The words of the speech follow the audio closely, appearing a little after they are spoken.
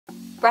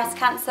Breast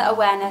Cancer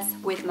Awareness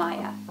with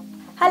MYA.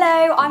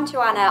 Hello, I'm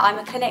Joanna. I'm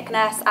a clinic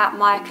nurse at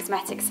MYA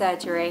Cosmetic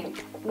Surgery.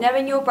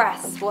 Knowing your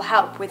breasts will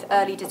help with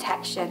early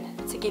detection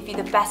to give you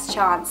the best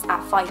chance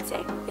at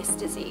fighting this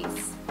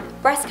disease.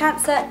 Breast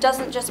cancer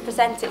doesn't just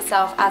present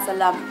itself as a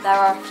lump. There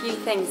are a few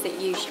things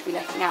that you should be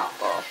looking out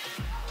for.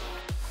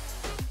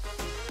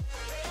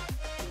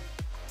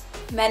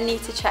 Men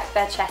need to check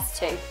their chest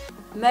too.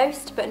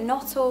 Most, but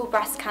not all,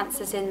 breast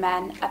cancers in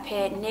men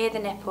appear near the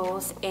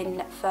nipples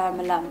in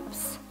firmer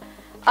lumps.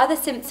 Other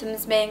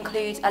symptoms may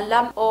include a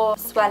lump or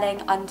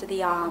swelling under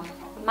the arm,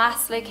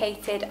 mass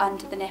located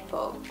under the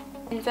nipple,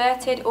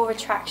 inverted or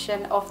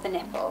retraction of the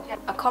nipple.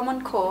 A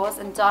common cause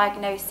and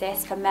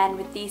diagnosis for men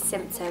with these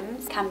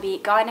symptoms can be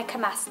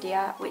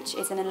gynecomastia, which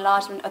is an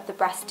enlargement of the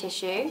breast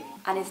tissue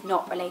and is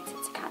not related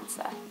to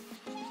cancer.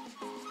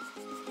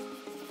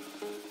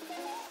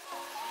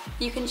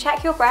 You can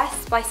check your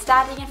breasts by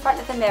standing in front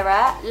of the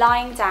mirror,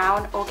 lying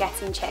down or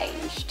getting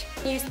changed.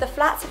 Use the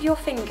flats of your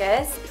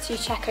fingers to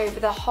check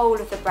over the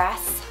whole of the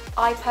breast.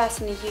 I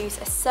personally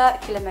use a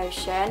circular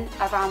motion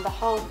around the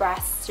whole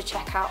breast to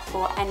check out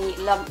for any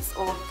lumps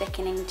or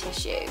thickening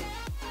tissue.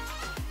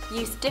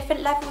 Use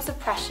different levels of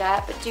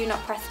pressure, but do not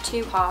press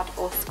too hard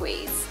or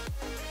squeeze.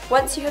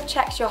 Once you have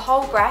checked your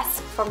whole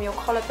breast from your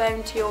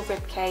collarbone to your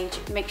rib cage,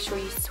 make sure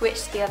you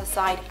switch to the other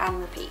side and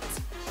repeat.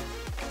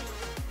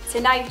 So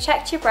now you've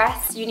checked your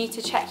breasts, you need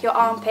to check your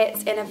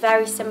armpits in a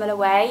very similar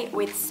way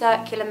with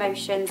circular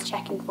motions,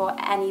 checking for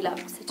any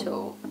lumps at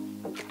all.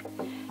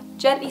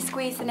 Gently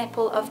squeeze the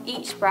nipple of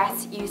each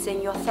breast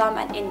using your thumb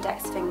and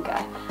index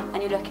finger,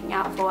 and you're looking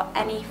out for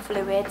any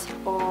fluid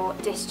or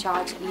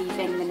discharge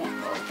leaving the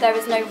nipple. There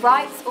is no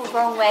right or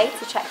wrong way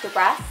to check your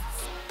breasts.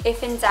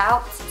 If in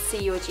doubt,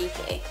 see your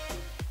GP.